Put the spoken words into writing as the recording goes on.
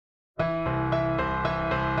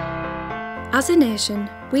As a nation,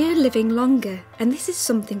 we are living longer, and this is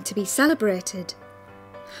something to be celebrated.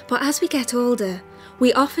 But as we get older,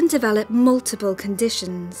 we often develop multiple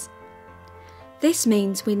conditions. This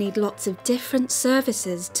means we need lots of different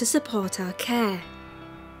services to support our care.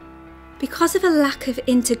 Because of a lack of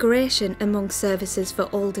integration among services for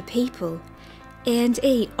older people,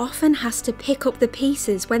 A&E often has to pick up the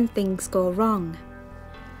pieces when things go wrong.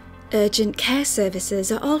 Urgent care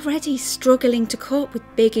services are already struggling to cope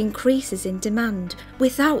with big increases in demand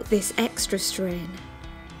without this extra strain.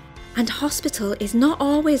 And hospital is not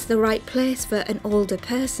always the right place for an older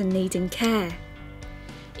person needing care.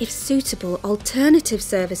 If suitable alternative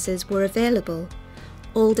services were available,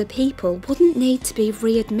 older people wouldn't need to be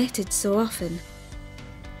readmitted so often.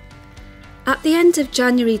 At the end of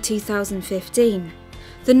January 2015,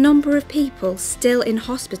 the number of people still in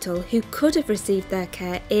hospital who could have received their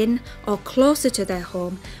care in or closer to their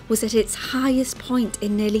home was at its highest point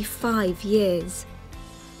in nearly 5 years.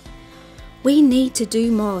 We need to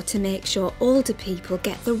do more to make sure older people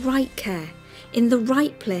get the right care in the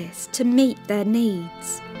right place to meet their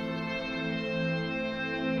needs.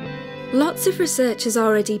 Lots of research has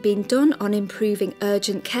already been done on improving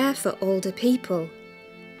urgent care for older people.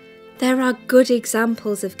 There are good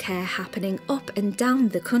examples of care happening up and down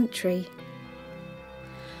the country.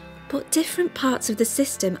 But different parts of the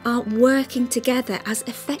system aren't working together as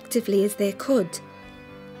effectively as they could.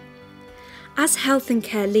 As health and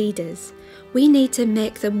care leaders, we need to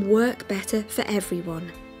make them work better for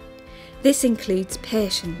everyone. This includes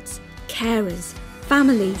patients, carers,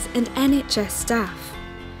 families and NHS staff.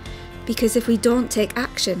 Because if we don't take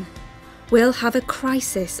action, we'll have a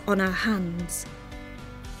crisis on our hands.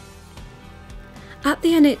 At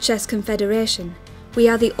the NHS Confederation, we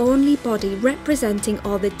are the only body representing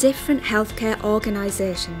all the different healthcare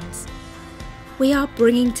organisations. We are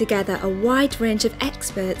bringing together a wide range of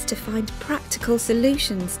experts to find practical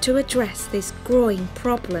solutions to address this growing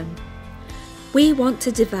problem. We want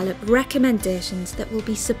to develop recommendations that will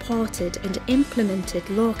be supported and implemented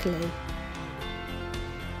locally.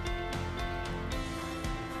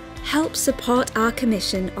 Help support our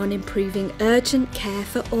commission on improving urgent care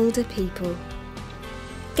for older people.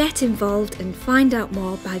 Get involved and find out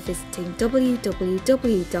more by visiting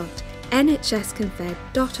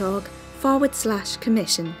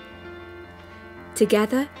www.nhsconfed.org/commission.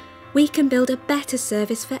 Together, we can build a better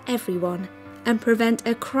service for everyone and prevent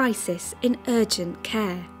a crisis in urgent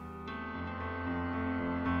care.